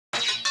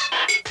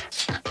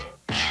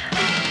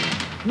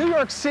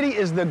York City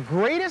is the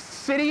greatest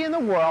city in the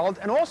world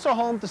and also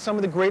home to some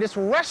of the greatest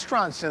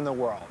restaurants in the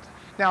world.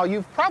 Now,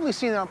 you've probably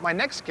seen my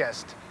next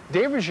guest,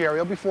 Dave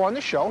Ruggerio, before on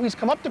the show. He's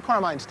come up to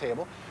Carmine's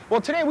table.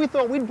 Well, today we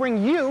thought we'd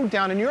bring you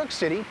down to New York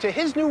City to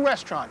his new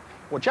restaurant,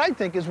 which I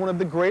think is one of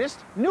the greatest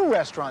new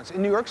restaurants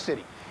in New York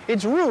City.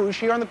 It's Rouge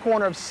here on the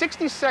corner of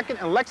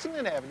 62nd and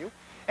Lexington Avenue,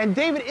 and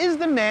David is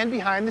the man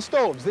behind the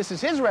stoves. This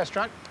is his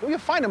restaurant, where you'll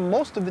find him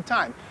most of the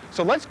time.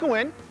 So let's go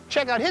in,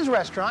 check out his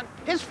restaurant,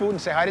 his food,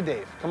 and say hi to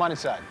Dave. Come on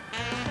inside.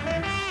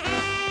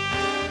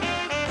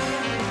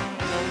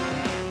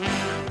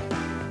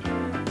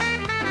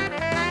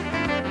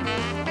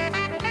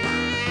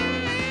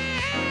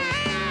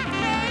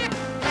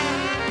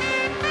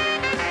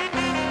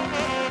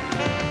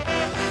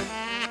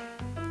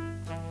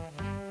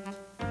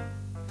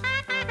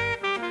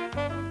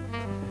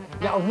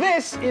 Now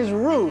this is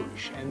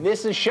Rouge, and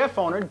this is chef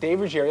owner Dave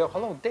Ruggerio.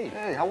 Hello, Dave.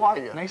 Hey, how are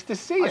you? Nice to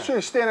see you. I saw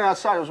you standing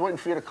outside. I was waiting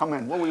for you to come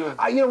in. What were you?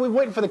 You know, we're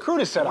waiting for the crew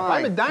to set up.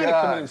 I'm dying to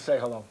come in and say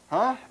hello.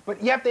 Huh?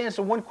 But you have to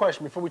answer one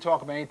question before we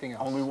talk about anything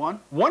else. Only one?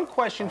 One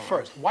question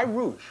first. Why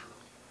Rouge?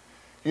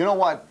 You know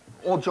what?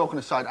 All joking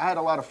aside, I had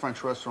a lot of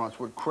French restaurants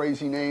with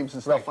crazy names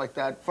and stuff like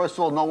that. First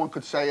of all, no one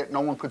could say it.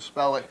 No one could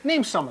spell it.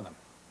 Name some of them.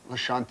 Le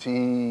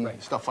Chantilly,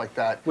 stuff like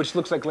that. Which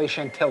looks like Le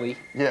Chantilly.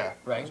 Yeah.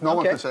 Right. No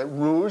one can say it.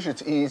 Rouge,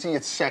 it's easy,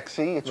 it's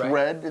sexy, it's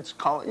red, it's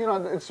color. You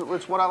know,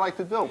 it's what I like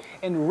to do.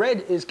 And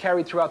red is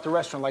carried throughout the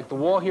restaurant, like the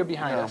wall here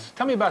behind us.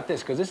 Tell me about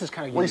this, because this is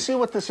kind of unique. Well, you see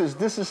what this is?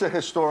 This is a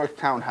historic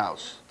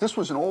townhouse. This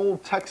was an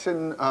old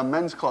Texan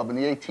men's club in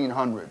the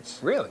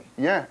 1800s. Really?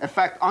 Yeah. In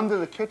fact, under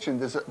the kitchen,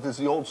 there's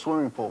the old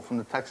swimming pool from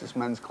the Texas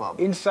men's club.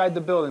 Inside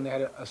the building, they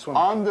had a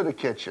swimming pool. Under the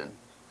kitchen.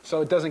 So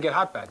it doesn't get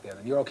hot back there,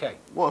 then you're okay.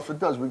 Well, if it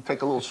does, we can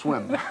take a little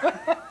swim.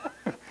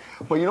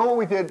 But you know what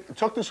we did? We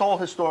took this whole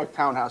historic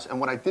townhouse, and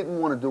what I didn't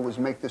want to do was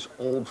make this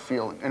old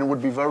feeling. And it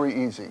would be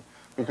very easy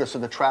because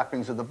of the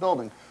trappings of the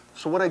building.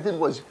 So what I did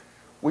was,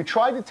 we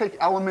tried to take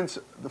elements,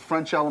 the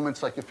French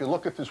elements, like if you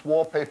look at this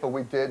wallpaper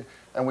we did,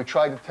 and we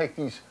tried to take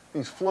these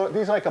are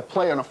like a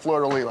play on a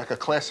fleur-de-lis, like a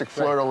classic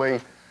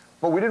fleur-de-lis,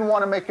 but we didn't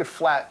want to make it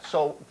flat.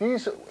 So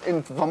these,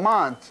 in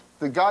Vermont,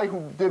 the guy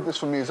who did this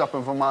for me is up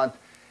in Vermont.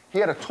 He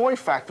had a toy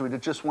factory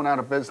that just went out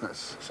of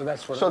business. So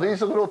that's what. So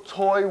these are little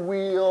toy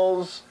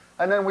wheels,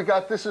 and then we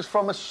got this is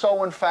from a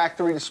sewing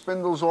factory. The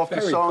spindles off the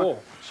sewing.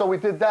 Cool. So we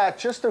did that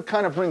just to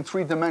kind of bring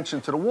 3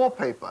 dimension to the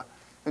wallpaper.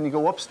 Then you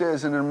go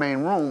upstairs in the main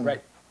room,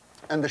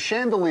 and the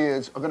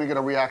chandeliers are going to get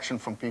a reaction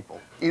from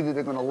people. Either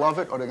they're going to love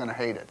it or they're going to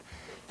hate it.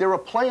 They're a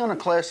play on a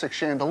classic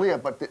chandelier,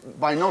 but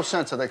by no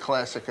sense are they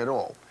classic at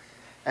all.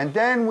 And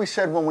then we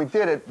said, when we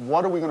did it,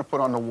 what are we going to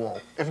put on the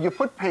wall? If you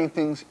put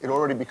paintings, it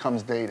already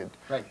becomes dated.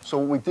 Right. So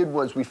what we did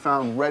was we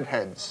found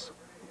redheads.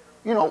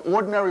 You know,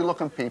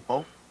 ordinary-looking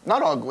people,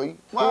 not ugly.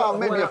 Well,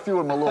 maybe a few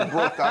of them a little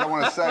broke. I don't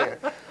want to say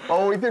it. But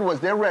what we did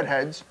was they're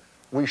redheads.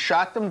 We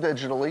shot them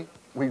digitally.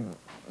 We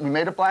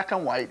made it black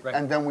and white,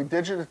 and then we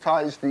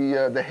digitized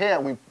the hair.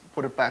 And we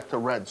put it back to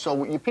red.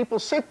 So you people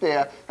sit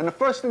there, and the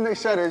first thing they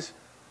said is,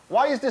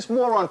 "Why is this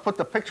moron put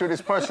the picture of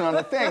this person on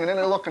the thing?" And then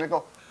they look and they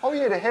go, "Oh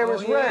yeah, the hair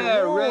is red."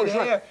 Yeah, red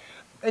hair.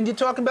 And you're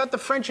talking about the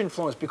French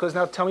influence, because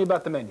now tell me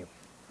about the menu.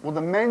 Well,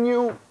 the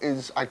menu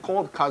is, I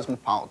call it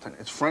cosmopolitan.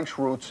 It's French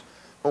roots,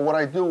 but what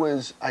I do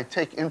is I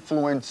take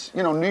influence,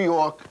 you know, New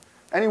York,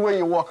 anywhere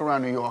you walk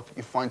around New York,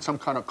 you find some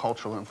kind of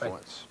cultural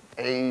influence.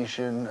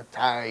 Asian,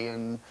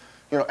 Italian,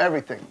 you know,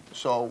 everything.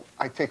 So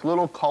I take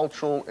little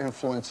cultural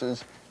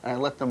influences and I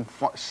let them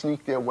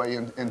sneak their way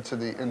into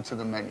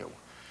the menu.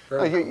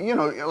 Like, you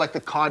know, like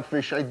the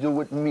codfish I do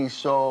with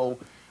miso,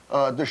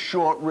 the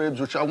short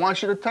ribs, which I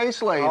want you to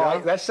taste later. Oh,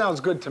 that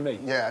sounds good to me.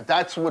 Yeah,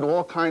 that's with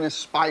all kind of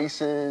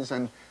spices,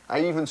 and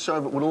I even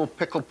serve it with a little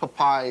pickled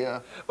papaya.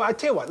 Well, I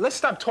tell you what, let's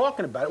stop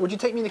talking about it. Would you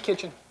take me in the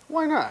kitchen?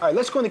 Why not? All right,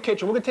 let's go in the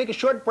kitchen. We're going to take a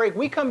short break.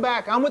 We come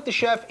back, I'm with the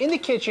chef in the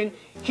kitchen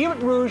here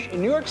at Rouge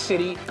in New York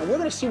City, and we're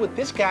going to see what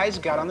this guy's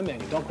got on the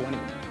menu. Don't go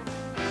anywhere.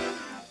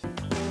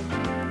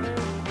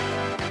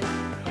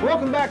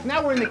 Welcome back.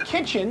 Now we're in the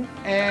kitchen,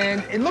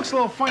 and it looks a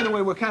little funny the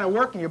way we're kind of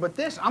working here, but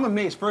this, I'm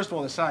amazed, first of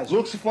all, the size.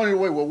 Looks funny the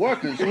way we're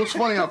working. It looks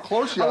funny how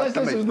close you are to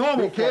me. This is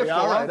normal. Be careful.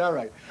 All right, all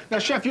right. Now,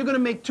 chef, you're going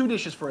to make 2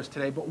 dishes for us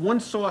today, but 1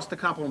 sauce to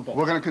complement both.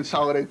 We're going to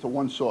consolidate to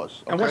 1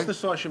 sauce. Okay? And what's the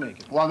sauce you're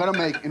making? Well, I'm going to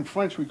make, in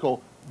French, we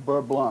call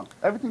beurre blanc.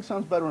 Everything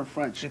sounds better in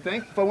French. You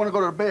think? If I want to go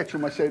to the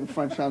bathroom, I say it in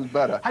French sounds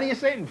better. How do you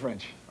say it in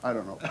French? I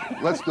don't know.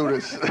 Let's do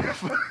this.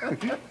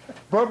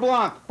 Beurre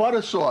blanc,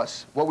 butter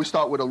sauce. Well, we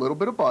start with a little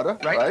bit of butter,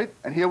 right?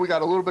 And here we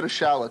got a little bit of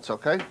shallots,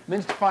 okay?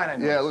 Minced fine, I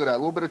mean. Yeah, look at that. A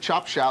little bit of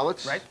chopped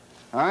shallots. Right.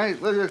 All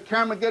right, look at the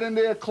camera, get in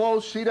there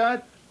close. See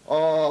that?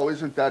 Oh,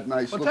 isn't that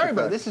nice? Well, look tell me at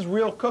about that. it. This is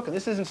real cooking.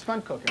 This isn't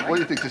stunt cooking, right? What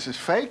do you think? This is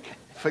fake?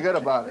 Forget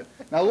about it.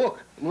 Now,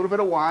 look, a little bit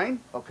of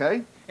wine,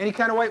 okay? Any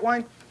kind of white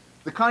wine?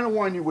 The kind of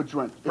wine you would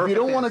drink. If you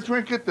don't want to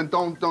drink it, then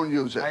don't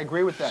use it. I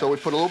agree with that. So we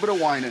put a little bit of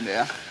wine in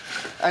there.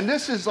 And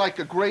this is like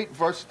a great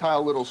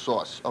versatile little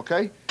sauce,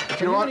 okay?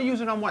 So you're going to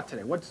use it on what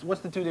today? What's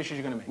the two dishes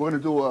you're going to make? We're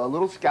going to do a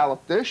little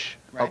scallop dish,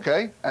 right.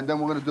 okay? And then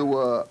we're going to do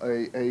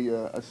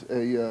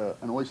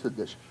an oyster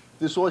dish.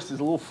 This oyster is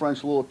a little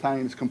French, a little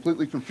Italian. It's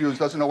completely confused,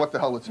 doesn't know what the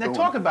hell it's doing. Now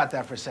talk about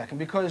that for a second,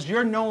 because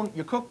you're known,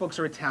 your cookbooks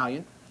are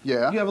Italian.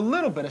 Yeah. You have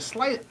a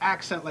slight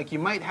accent, like you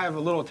might have a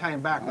little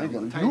Italian background.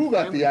 You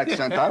got the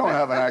accent. I don't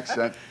have an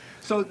accent.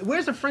 So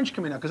where's the French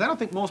come in now? Because I don't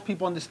think most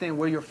people understand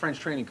where your French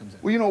training comes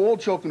in. Well, you know, all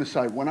joking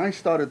aside, when I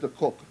started to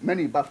cook,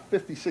 about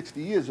 50,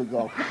 60 years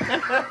ago,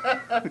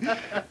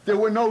 there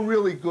were no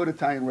really good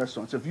Italian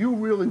restaurants. If you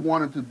really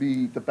wanted to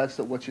be the best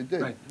at what you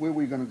did, right. where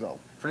were you going to go?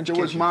 French There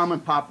kitchens. was mom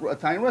and pop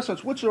Italian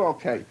restaurants, which are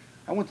okay.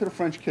 I went to the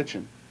French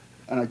kitchen,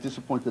 and I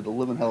disappointed the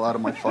living hell out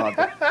of my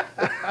father.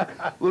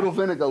 Little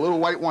vinegar, little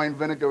white wine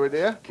vinegar in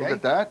there. Okay. Look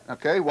at that,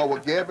 okay? While we're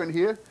gabbing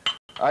here.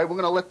 All right, we're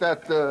going to let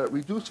that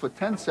reduce for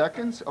 10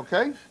 seconds,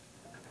 okay?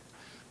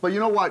 But you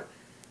know what?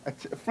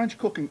 French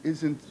cooking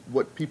isn't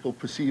what people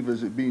perceive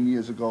as it being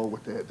years ago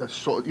with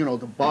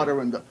the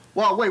butter and the...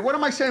 Well, wait, what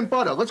am I saying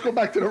butter? Let's go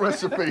back to the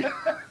recipe.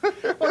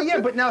 Well, yeah,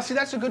 but now, see,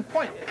 that's a good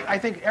point. I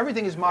think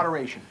everything is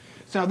moderation.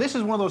 So now, this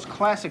is one of those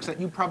classics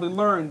that you probably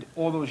learned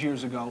all those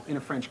years ago in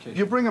a French kitchen.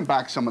 You're bringing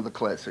back some of the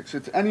classics.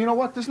 And you know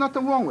what? There's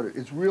nothing wrong with it.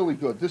 It's really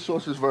good. This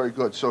sauce is very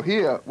good. So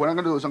here, what I'm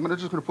going to do is I'm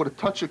just going to put a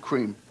touch of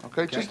cream,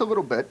 okay? Just a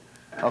little bit,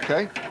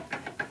 okay?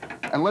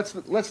 And let's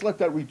let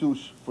that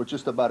reduce for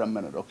just about a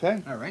minute,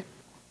 okay? All right.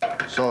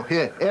 So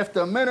here, after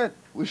a minute,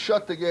 we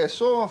shut the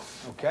gas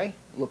off. Okay.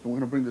 Look, we're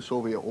going to bring this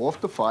over here off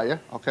the fire,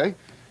 okay?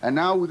 And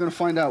now we're going to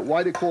find out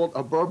why they call it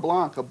a beurre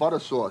blanc, a butter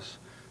sauce.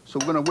 So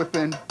we're going to whip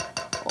in,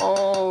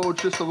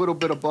 just a little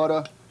bit of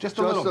butter. Just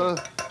a little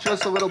bit.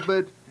 Just a little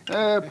bit.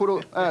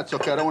 That's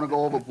okay. I don't want to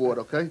go overboard,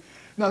 okay?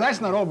 No,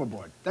 that's not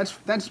overboard. That's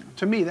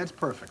to me, that's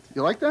perfect.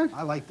 You like that?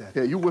 I like that.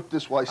 Yeah, you whip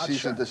this while I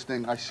seasoned this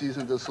thing. I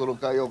seasoned this little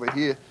guy over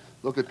here.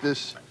 Look at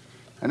this.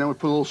 And then we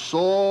put a little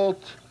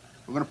salt.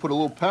 We're going to put a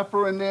little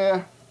pepper in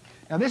there.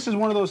 Now, this is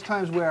one of those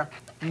times where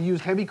you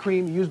used heavy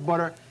cream, you used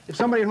butter. If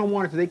somebody at home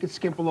wanted to, they could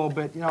skimp a little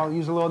bit, you know,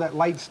 use a little of that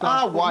light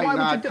stuff. Why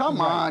not? Come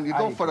on, you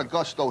go for the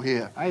gusto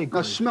here. I agree.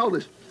 Now, smell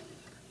this.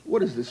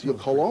 What is this, your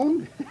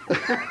cologne?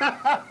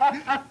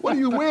 What are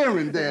you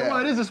wearing there?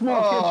 Well, it is a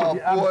small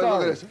kitchen. I'm boy, sorry.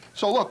 look at this.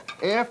 So,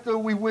 look, after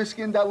we whisk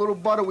in that little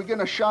butter, we're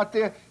getting a shot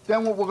there.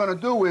 Then what we're going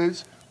to do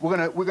is we're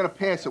gonna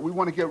pass it. We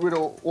want to get rid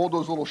of all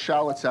those little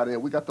shallots out of there.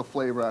 We got the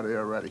flavor out of there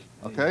already,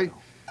 okay?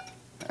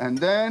 And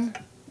then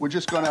we're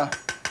just going to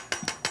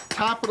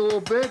top it a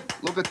little bit.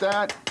 Look at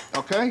that,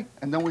 okay?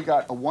 And then we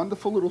got a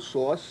wonderful little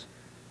sauce.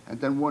 And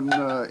then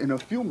in a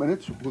few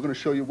minutes, we're going to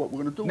show you what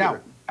we're going to do with it. Now,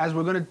 as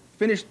we're going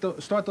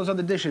to start those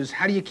other dishes,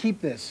 how do you keep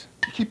this?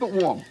 Keep it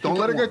warm. Don't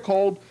let it get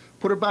cold.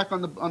 Put it back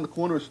on the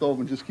corner of the stove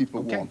and just keep it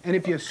warm. And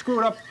if you screw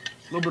it up,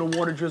 a little bit of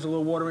water, drizzle a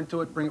little water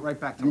into it, bring it right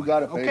back to life. You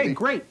got it, baby. Okay,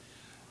 great.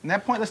 At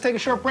that point, let's take a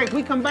short break.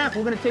 We come back,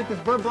 we're going to take this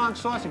beurre blanc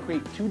sauce and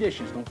create two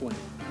dishes. Don't go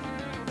anywhere.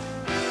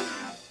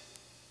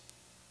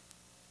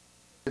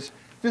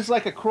 This is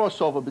like a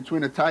crossover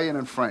between Italian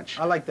and French.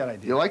 I like that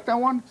idea. You like that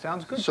one?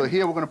 Sounds good. So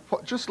here we're going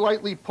to just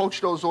lightly poach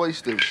those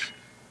oysters,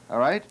 all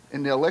right,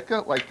 in their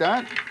liquor like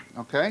that,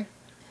 okay?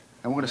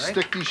 And we're going to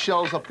stick these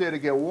shells up there to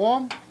get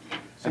warm.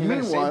 So and you're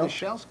going to meanwhile, save the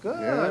shells? Good.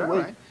 Yeah, all wait.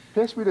 right.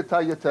 Pass me the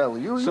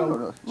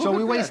tagliatelle. So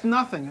we waste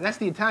nothing. That's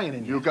the Italian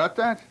in you. You got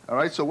that? All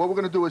right, so what we're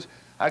going to do is,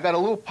 I got a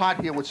little pot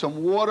here with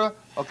some water,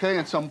 okay,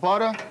 and some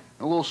butter,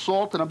 and a little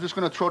salt, and I'm just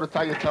going to throw the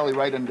tagliatelle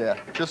right in there,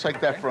 just like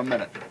that for a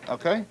minute,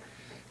 okay?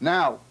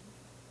 Now,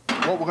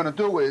 what we're going to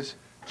do is,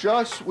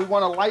 we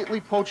want to lightly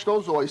poach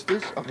those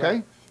oysters, okay?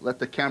 Right. Let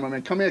the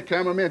cameraman, come here,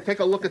 cameraman, take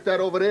a look at that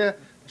over there.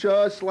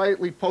 Just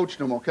lightly poach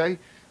them, okay?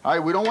 All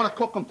right, we don't want to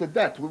cook them to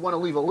death. We want to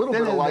leave a little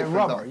bit of life in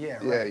them. Yeah,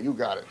 right. Yeah, you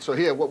got it. So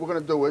here, what we're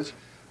going to do is,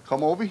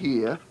 come over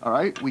here, all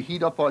right? We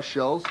heat up our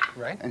shells.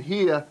 Right. And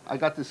here, I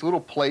got this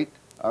little plate,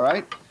 all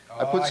right?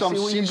 I put some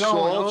sea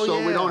salt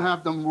so we don't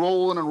have them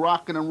rolling and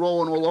rocking and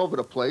rolling all over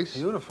the place.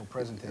 Beautiful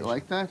presentation. You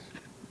like that?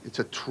 It's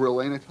a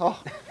thrill, ain't it?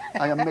 Oh,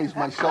 I amaze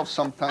myself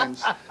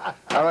sometimes.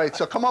 All right,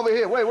 so come over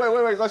here. Wait.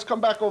 Let's come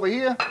back over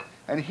here.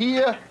 And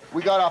here,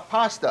 we got our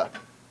pasta.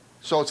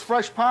 So it's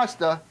fresh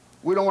pasta.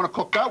 We don't want to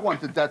cook that one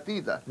to death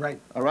either. Right.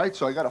 All right,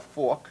 so I got a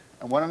fork.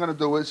 And what I'm going to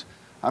do is,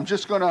 I'm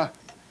just going to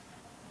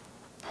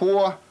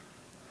pour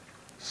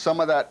some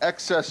of that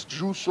excess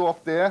juice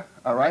off there,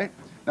 all right?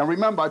 Now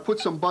remember, I put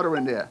some butter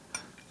in there.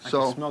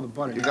 So I can smell the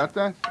butter. You got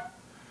that?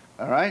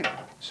 All right,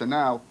 so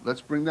now let's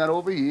bring that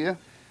over here.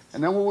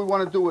 And then what we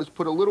want to do is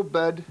put a little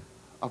bed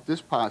of this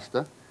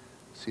pasta.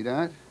 See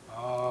that?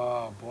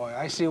 Oh, boy,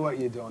 I see what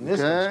you're doing. This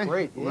is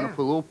great, We're going to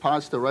put a little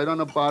pasta right on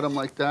the bottom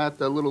like that.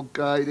 That little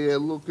guy there,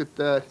 look at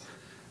that.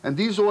 And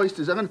these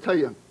oysters, I'm going to tell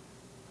you,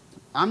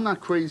 I'm not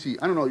crazy.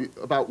 I don't know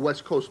about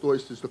West Coast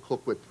oysters to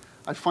cook with.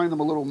 I find them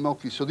a little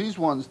milky. So these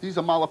are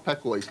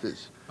Malapec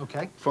oysters.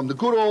 Okay. From the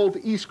good old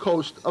East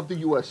Coast of the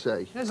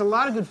USA. There's a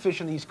lot of good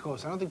fish on the East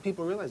Coast. I don't think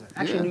people realize that.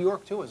 Actually, Yeah. New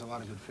York, too, has a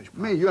lot of good fish.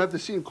 Man, you have to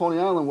see in Coney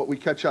Island what we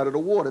catch out of the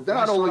water.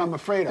 That's what I'm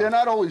afraid of. They're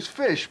not always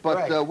fish,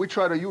 but Right. we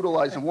try to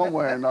utilize them one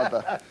way or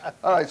another.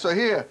 All right, so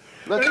here,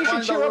 let's You should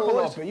find cheer our up a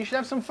little oyster. bit. You should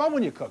have some fun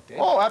when you cook, Dave.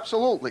 Oh,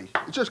 absolutely.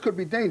 It just could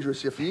be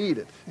dangerous if you eat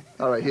it.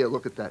 All right, here,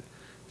 look at that.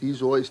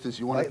 These oysters,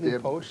 you want Lightly it there,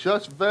 poached?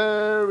 just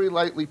very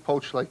lightly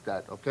poached like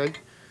that, okay?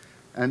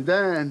 And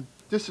then,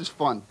 this is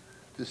fun,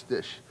 this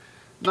dish.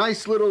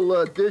 Nice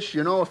little dish,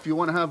 you know, if you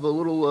want to have a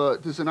little,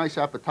 this is a nice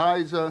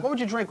appetizer. What would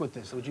you drink with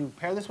this? Would you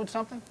pair this with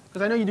something?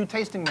 Because I know you do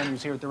tasting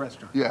menus here at the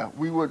restaurant. Yeah,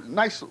 we would,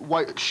 nice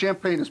white,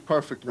 champagne is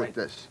perfect with Right.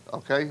 this,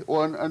 okay?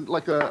 Or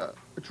like a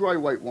dry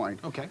white wine.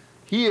 Okay.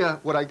 Here,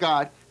 what I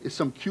got is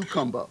some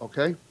cucumber,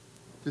 okay?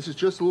 This is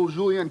just a little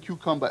julienne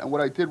cucumber, and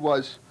what I did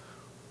was,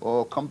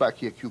 oh, come back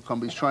here,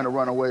 cucumber. He's trying to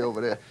run away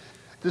over there.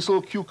 This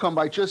little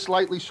cucumber, I just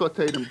lightly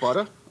sauteed in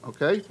butter,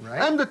 okay?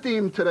 Right. And the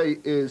theme today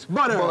is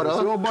Butter. It's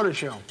the old butter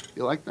show.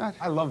 You like that?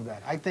 I love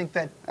that. I think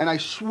that... And I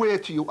swear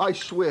to you, I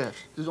swear,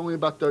 there's only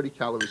about 30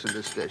 calories in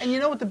this dish. And you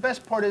know what the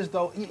best part is,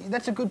 though?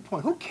 That's a good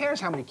point. Who cares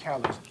how many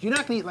calories? You're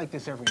not going to eat like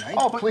this every night.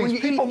 Oh, But when please, you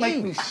people eat, make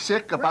eat. me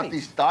sick about Right.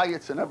 these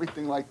diets and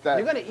everything like that.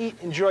 You're going to eat,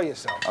 enjoy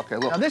yourself. Okay,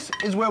 look. Now, this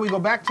is where we go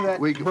back to that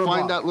We can beurre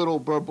find blanc. that little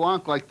beurre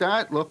blanc like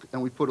that, look,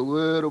 and we put a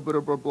little bit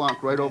of beurre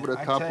blanc right over the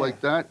I top tell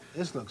like ya, that.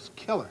 This looks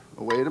killer.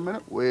 Wait a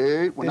minute,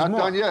 wait, we're There's not more.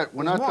 done yet.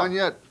 We're There's not more. done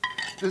yet.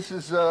 This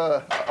is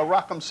a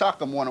rock'em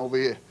sock'em one over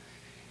here.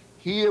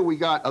 Here we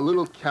got a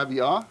little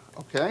caviar,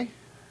 okay?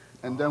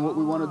 And then what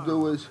we want to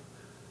do is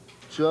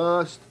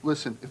just,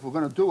 listen, if we're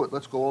going to do it,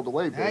 let's go all the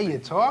way, baby. Now you're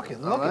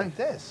talking. Look All right. at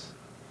this.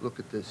 Look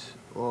at this.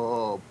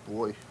 Oh,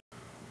 boy.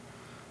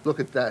 Look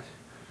at that.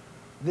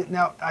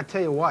 Now, I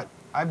tell you what,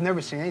 I've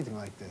never seen anything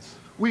like this.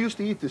 We used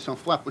to eat this on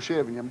Flatbush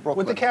Avenue in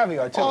Brooklyn. With the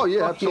caviar, too. Oh,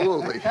 yeah,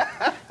 absolutely.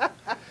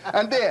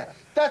 And there,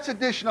 that's a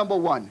dish number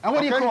one. And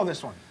what do you okay? call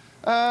this one?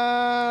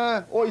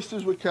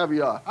 Oysters with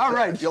caviar. All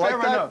right, You fair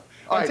like that? enough.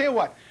 All I'll right. tell you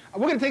what,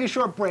 we're going to take a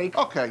short break.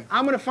 Okay.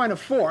 I'm going to find a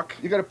fork.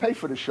 You got to pay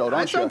for the show, don't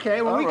That's you?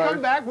 okay. When All we right.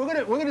 come back, we're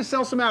gonna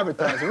sell some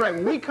advertising. Right.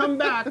 When we come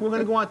back, we're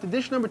gonna go on to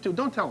dish number 2.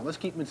 Don't tell them. Let's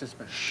keep them in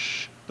suspense.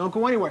 Shh. Don't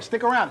go anywhere.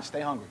 Stick around and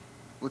stay hungry.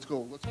 Let's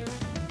go. Let's go.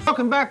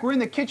 Welcome back. We're in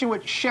the kitchen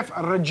with Chef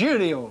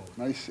Ruggerio.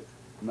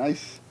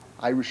 Nice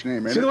Irish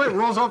name, ain't See it? the way it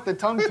rolls off the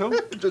tongue too?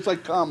 Just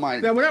like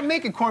Carmine. Now we're not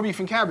making corned beef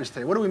and cabbage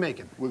today. What are we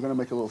making? We're going to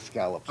make a little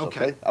scallops,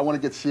 Okay. okay? I want to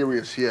get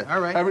serious here. All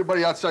right.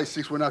 Everybody outside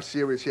thinks we're not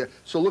serious here.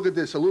 So look at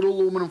this, a little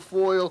aluminum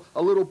foil,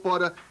 a little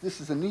butter. This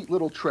is a neat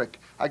little trick.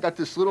 I got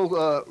this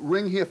little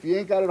ring here. If you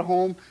ain't got it at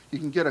home, you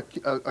can get a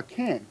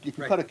can. You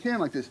can Right. cut a can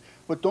like this,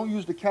 but don't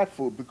use the cat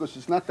food because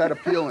it's not that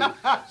appealing.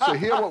 So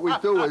here what we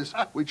do is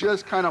we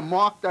just kind of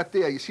mark that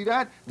there. You see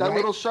that? That Right.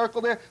 little circle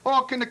there?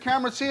 Oh, can the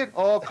camera see it?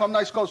 Oh, come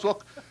nice close.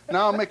 Look,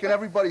 now I'm making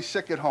everybody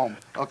sick at home,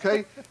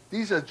 okay?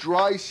 These are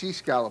dry sea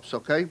scallops,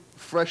 okay?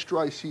 Fresh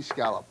dry sea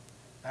scallop.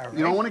 All right.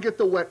 You don't want to get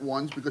the wet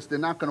ones because they're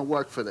not going to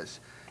work for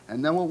this.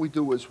 And then what we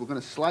do is we're going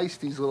to slice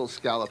these little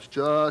scallops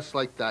just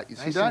like that. You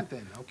see Nice that? and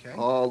thin. Okay.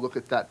 Oh, look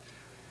at that.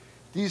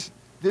 This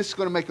is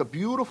going to make a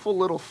beautiful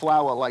little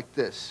flower like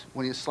this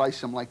when you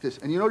slice them like this.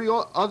 And you know the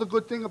other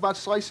good thing about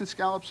slicing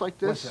scallops like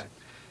this? What's that?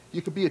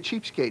 You could be a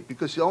cheapskate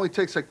because it only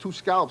takes like 2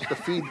 scallops to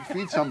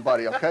feed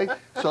somebody, okay?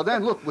 So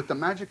then, look, with the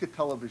magic of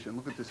television,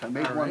 look at this. I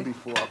made All one right.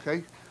 before,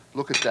 okay?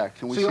 Look at that.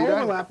 Can we So see you that?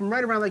 overlap them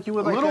right around like you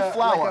would A like little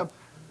flour. like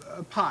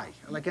a pie,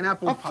 like an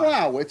apple A pie.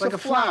 flower. It's like a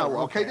flower,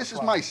 okay? This is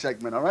flour. my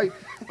segment, all right?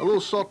 A little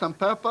salt and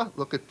pepper.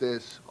 Look at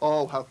this.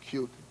 Oh, how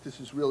cute.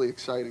 This is really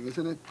exciting,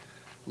 isn't it?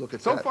 Look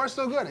at So that. far,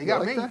 so good. You got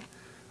like me. that?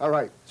 All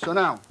right. So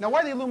now, Now,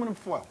 why the aluminum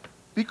foil?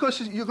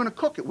 because you're going to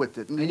cook it with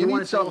it. And you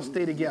want need it to all something-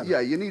 stay together. Yeah,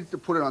 you need to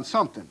put it on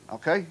something,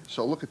 okay?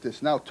 So look at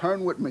this. Now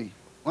turn with me.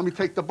 Let me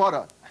take the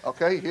butter,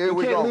 okay? Here You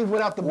we can't go. leave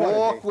without the butter,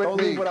 Walk Dave. with Don't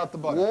me. leave without the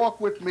butter. Walk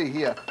with me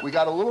here. We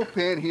got a little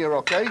pan here,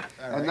 okay? right.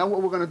 And then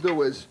what we're going to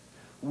do is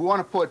we want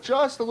to put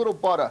just a little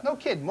butter. No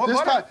kidding. More this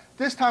butter?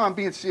 This time I'm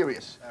being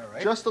serious. All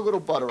right. Just a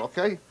little butter,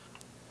 okay?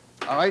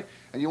 All right?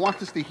 And you want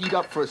this to heat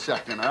up for a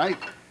second, all right?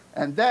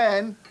 And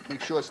then,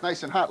 make sure it's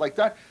nice and hot like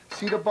that.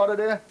 See the butter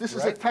there? This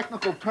is a Right.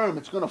 technical term.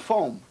 It's going to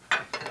foam.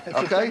 It's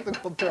a Okay?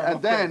 technical term. And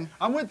Okay. then-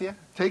 I'm with you.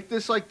 Take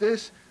this like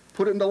this,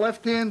 put it in the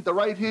left hand, the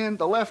right hand,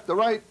 the left, the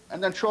right,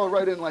 and then throw it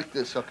right in like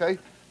this, okay?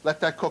 Let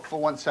that cook for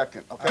 1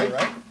 second, okay? All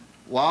right.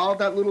 While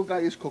that little guy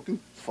is cooking,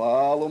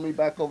 follow me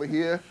back over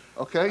here,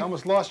 okay? I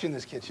almost lost you in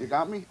this You kitchen.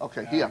 got me?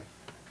 Okay, here.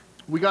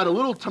 We got a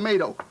little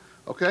tomato,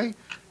 okay?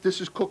 This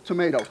is cooked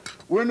tomato.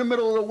 We're in the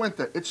middle of the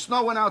winter. It's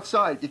snowing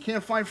outside. You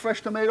can't find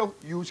fresh tomato?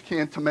 Use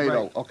canned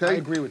tomato, Right. okay? I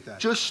agree with that.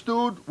 Just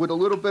stewed with a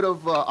little bit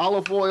of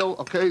olive oil,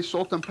 okay?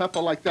 Salt and pepper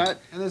like that.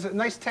 And there's a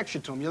nice texture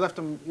to them. You left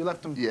them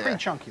Yeah. pretty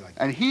chunky like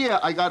that. And here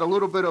I got a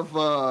little bit of,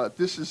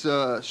 this is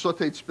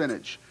sauteed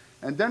spinach.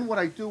 And then what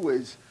I do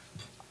is,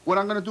 what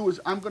I'm going to do is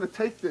I'm going to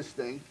take this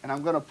thing and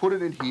I'm going to put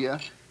it in here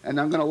and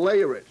I'm going to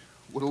layer it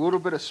with a little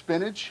bit of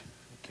spinach,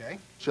 Okay.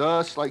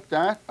 just like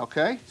that,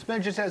 okay?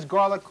 Spinach just has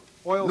garlic,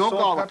 oil, No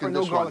salt, garlic pepper, in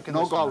no this garlic one. in No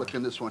this one. garlic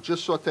in this one.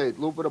 Just sauteed.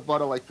 A little bit of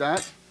butter like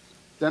that.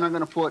 Then I'm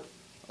going to put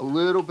a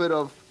little bit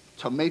of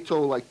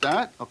tomato like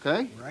that,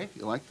 okay? Right.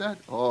 You like that?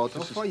 Oh, So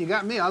far, you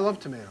got me. I love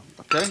tomato.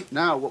 Okay,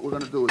 now what we're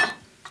going to do is,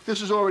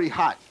 this is already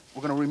hot.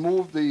 We're going to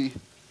remove the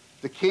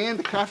can,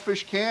 the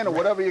catfish can, or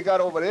whatever you got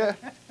over there.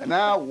 And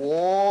now,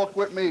 walk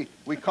with me.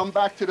 We come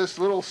back to this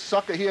little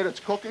sucker here that's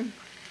cooking,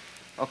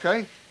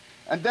 okay?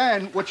 And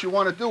then what you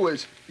want to do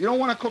is, you don't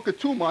want to cook it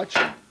too much.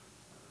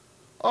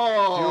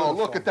 Oh, Beautiful,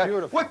 look at that.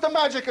 beautiful. With the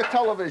magic of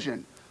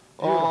television.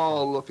 Beautiful.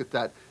 Oh, look at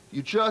that.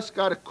 You just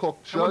got to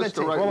cook just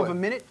the right way. All of a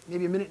minute,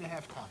 maybe a minute and a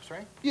half tops,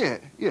 right? Yeah,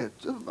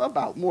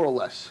 about, more or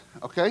less,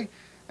 okay?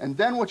 And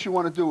then what you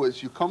want to do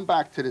is you come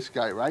back to this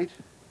guy, right?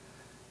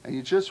 And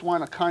you just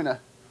want to kind of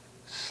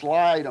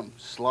slide him,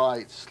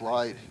 slide.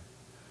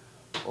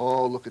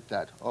 Oh, look at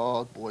that.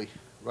 Oh, boy.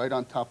 Right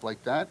on top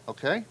like that,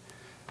 okay?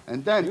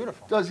 And then,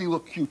 beautiful. Does he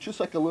look cute?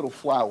 Just like a little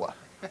flower.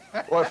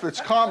 Or if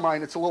it's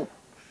Carmine, it's a little,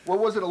 what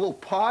was it, a little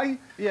pie?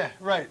 Yeah,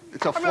 right.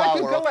 It's a like flower,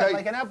 a galette, okay?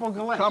 like an apple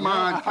galette. Come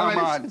on, come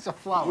on. It's a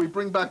flower. We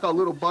bring back our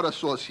little butter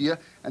sauce here,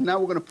 and now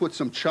we're going to put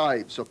some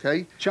chives,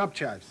 okay? Chopped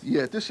chives.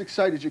 Yeah, this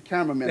excited your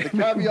cameraman. The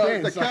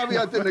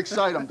caviar didn't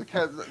excite him.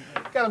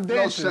 Got him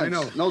dancing, I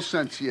know. No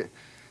sense here.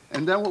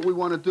 And then what we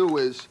want to do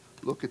is,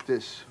 look at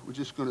this. We're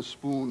just going to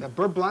spoon. That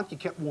beurre blanc you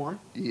kept warm.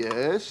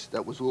 Yes,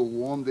 that was a little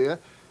warm there.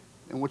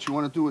 And what you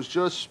want to do is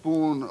just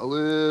spoon a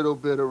little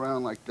bit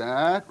around like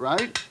that,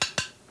 right?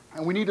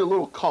 And we need a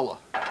little color.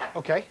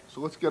 Okay. So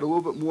let's get a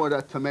little bit more of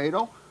that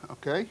tomato,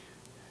 okay?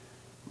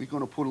 We're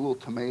going to put a little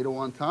tomato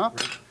on top.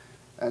 Right.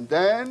 And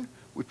then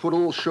we put a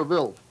little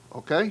Cheville,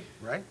 okay?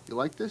 Right. You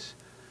like this?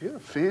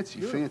 Beautiful. Fancy,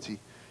 Beautiful. fancy.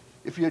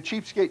 If you're a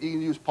cheapskate, you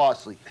can use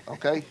parsley,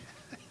 okay?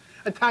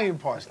 Italian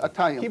parsley.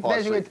 Italian parsley. Keep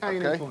there's your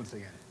Italian okay? influence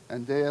again.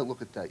 And there,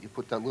 look at that. You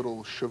put that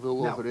little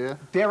Cheville over there.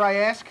 Dare I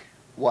ask?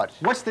 What?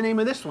 What's the name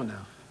of this one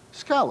now?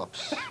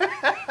 Scallops.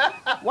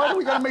 Why do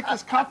we got to make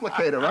this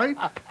complicated, right?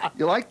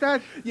 You like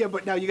that? Yeah,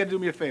 but now you got to do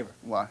me a favor.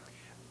 What?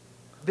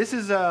 This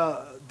is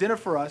dinner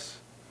for us.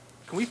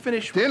 Can we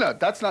finish? Dinner?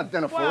 That's not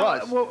dinner for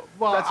us. Well,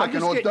 that's like I'm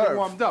an just hors getting you d'oeuvre.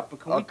 warmed up.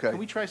 But Okay. can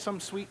we try some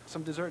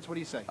desserts? What do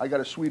you say? I got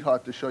a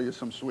sweetheart to show you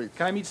some sweets.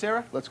 Can I meet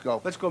Sarah? Let's go.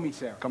 Let's go meet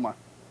Sarah. Come on.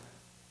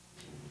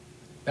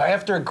 Now,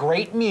 after a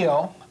great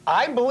meal,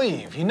 I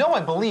believe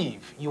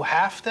you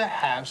have to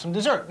have some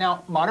dessert.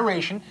 Now,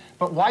 moderation,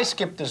 but why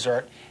skip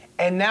dessert?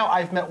 And now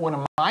I've met one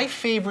of my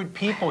favorite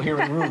people here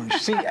at Rouge.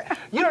 See,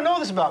 you don't know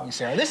this about me,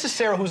 Sarah. This is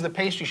Sarah, who's the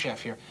pastry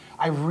chef here.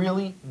 I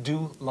really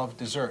do love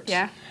desserts.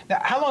 Yeah. Now,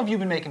 how long have you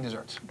been making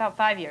desserts? About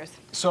 5 years.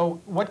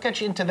 So what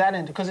got you into that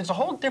end? Because it's a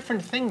whole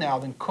different thing now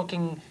than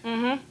cooking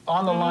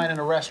on the line in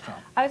a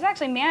restaurant. I was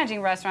actually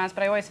managing restaurants,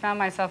 but I always found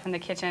myself in the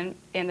kitchen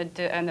in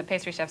the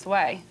pastry chef's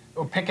way.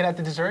 Or picking at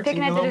the desserts?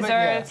 Picking eating at a the little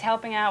bit? desserts,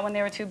 helping out when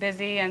they were too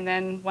busy, and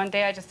then one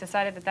day I just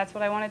decided that that's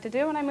what I wanted to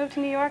do, and I moved to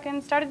New York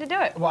and started to do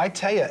it. Well, I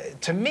tell you,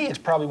 to me, it's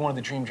probably one of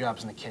the dream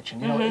jobs in the kitchen.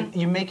 You know,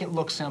 you make it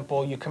look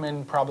simple. You come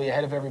in probably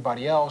ahead of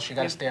everybody else. You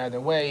got to stay out of their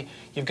way.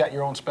 You've got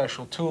your own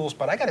special tools.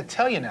 But I got to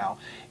tell you now,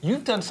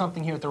 you've done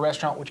something here at the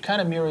restaurant which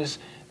kind of mirrors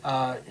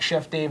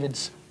Chef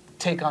David's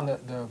take on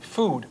the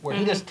food, where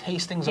he does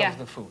tastings of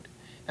the food.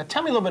 Now,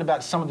 tell me a little bit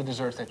about some of the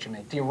desserts that you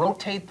make. Do you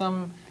rotate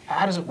them?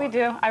 How does it work? We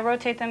do. I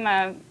rotate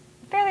them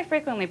fairly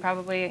frequently,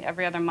 probably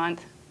every other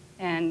month,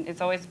 and it's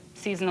always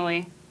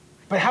seasonally.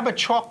 But how about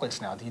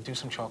chocolates now? Do you do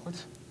some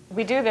chocolates?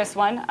 We do this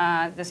one.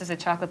 This is a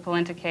chocolate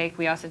polenta cake.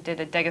 We also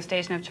did a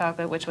degustation of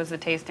chocolate, which was the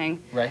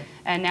tasting. Right.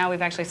 And now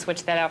we've actually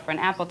switched that out for an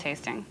apple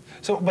tasting.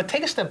 So, but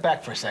take a step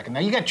back for a second. Now,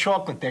 you got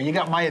chocolate there. You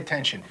got my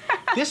attention.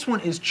 This one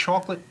is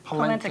chocolate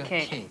polenta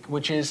cake,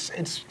 which is,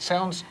 it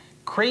sounds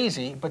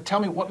crazy, but tell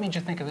me, what made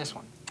you think of this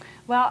one?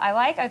 Well, I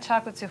like a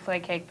chocolate souffle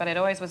cake, but it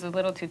always was a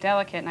little too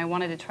delicate, and I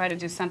wanted to try to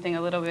do something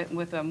a little bit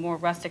with a more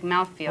rustic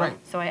mouthfeel. Right.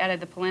 So I added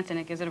the polenta, and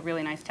it gives it a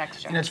really nice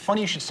texture. And it's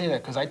funny you should say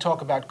that, because I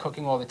talk about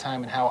cooking all the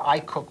time and how I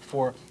cook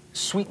for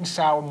sweet and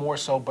sour more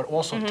so, but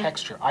also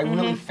texture. I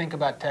really think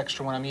about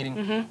texture when I'm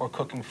eating or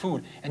cooking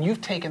food. And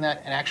you've taken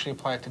that and actually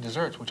applied it to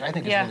desserts, which I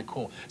think is really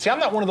cool. See, I'm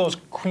not one of those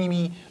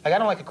creamy, like I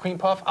don't like a cream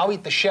puff. I'll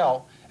eat the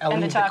shell.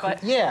 And the chocolate.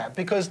 Yeah,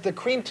 because the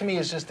cream to me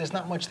is just, there's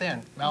not much there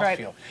in mouthfeel.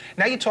 Right.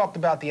 Now you talked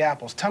about the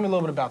apples. Tell me a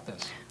little bit about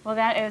this. Well,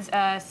 that is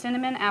a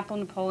cinnamon apple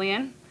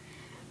Napoleon,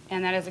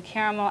 and that is a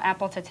caramel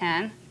apple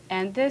tatin.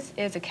 And this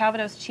is a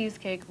Calvados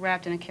cheesecake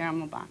wrapped in a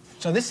caramel box.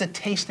 So this is a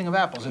tasting of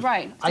apples.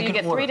 Right. So you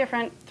get three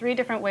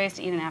different ways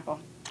to eat an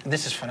apple.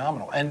 This is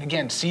phenomenal. And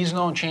again,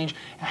 seasonal and change.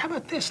 And how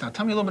about this? Now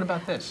tell me a little bit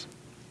about this.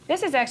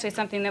 This is actually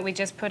something that we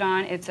just put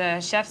on. It's a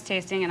chef's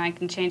tasting, and I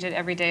can change it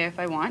every day if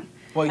I want.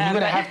 Well, you're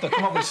going to have to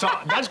come up with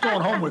something. That's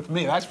going home with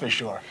me, that's for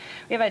sure.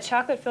 We have a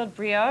chocolate-filled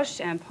brioche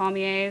and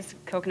palmiers,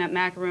 coconut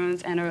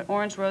macaroons, and an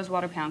orange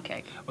rosewater pound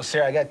cake. Well,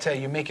 Sarah, I got to tell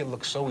you make it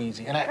look so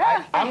easy. And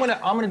I'm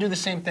gonna do the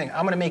same thing.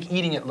 I'm gonna make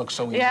eating it look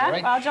so easy,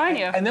 right? I'll join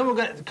you. And then we're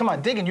gonna, come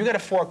on, dig in. You got a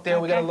fork there.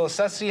 Okay. We got a little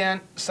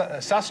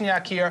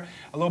Sassagnac here,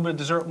 a little bit of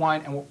dessert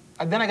wine,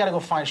 and then I got to go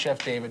find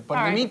Chef David. But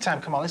in the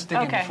meantime, come on, let's dig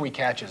in before he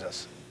catches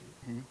us.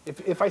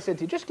 If I said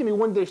to you, just give me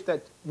one dish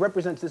that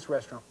represents this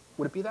restaurant,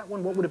 would it be that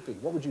one? What would it be?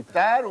 What would you think?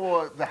 That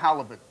or the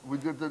halibut. We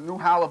did the new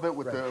halibut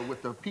with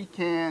the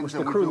pecans,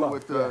 and we do it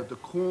with the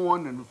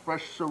corn and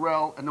fresh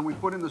sorrel, and then we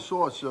put in the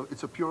sauce. So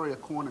it's a puree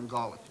of corn and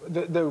garlic.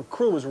 The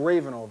crew was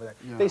raving over that.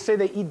 Yeah. They say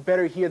they eat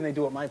better here than they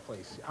do at my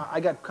place. I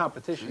got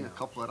competition. Gee, a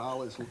couple of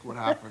dollars, look what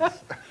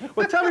happens.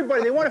 Well, tell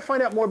everybody, they want to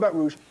find out more about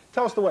Rouge.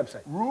 Tell us the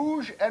website.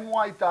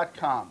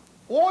 RougeNY.com.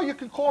 Or you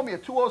can call me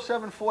at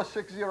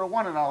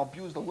 207-4601 and I'll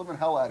abuse the living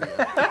hell out of you.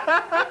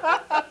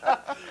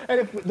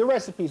 And if the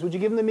recipes, would you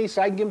give them to me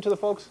so I can give them to the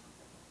folks?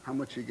 How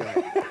much you got?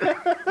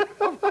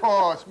 Of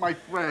course, my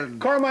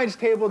friend.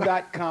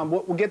 Carmine'sTable.com.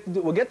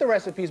 We'll get the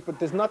recipes, but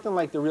there's nothing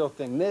like the real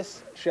thing.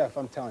 This, chef,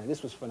 I'm telling you,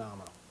 this was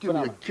phenomenal. Give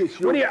me a kiss.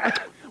 When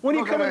are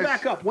you coming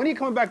back up? When are you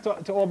coming back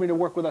to Albany to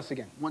work with us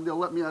again? When they'll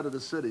let me out of the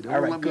city. They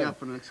won't let me out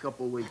for the next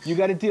couple of weeks. You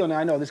got a deal now.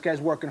 I know this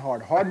guy's working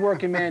hard.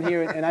 Hard-working man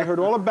here, and I heard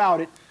all about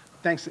it.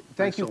 Thanks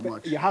you so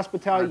much. Your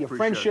hospitality, your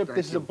friendship.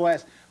 This is a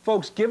blast.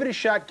 Folks, give it a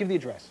shot. Give the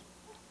address.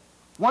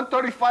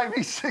 135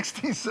 East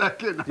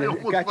 62nd. Yeah,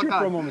 got you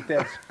for a moment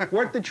there.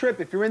 Work the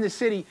trip. If you're in the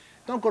city,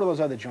 don't go to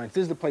those other joints.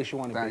 This is the place you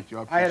want to be. Thank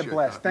you. I had a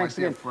blast. That. Thanks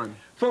again. Friend.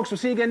 Folks, we'll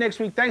see you again next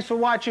week. Thanks for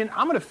watching.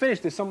 I'm going to finish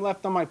this. Something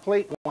left on my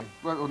plate. Well,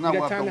 you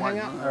got time to hang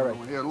out? All right.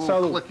 Yeah, a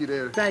little clicky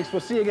there. Thanks.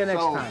 We'll see you again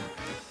next time.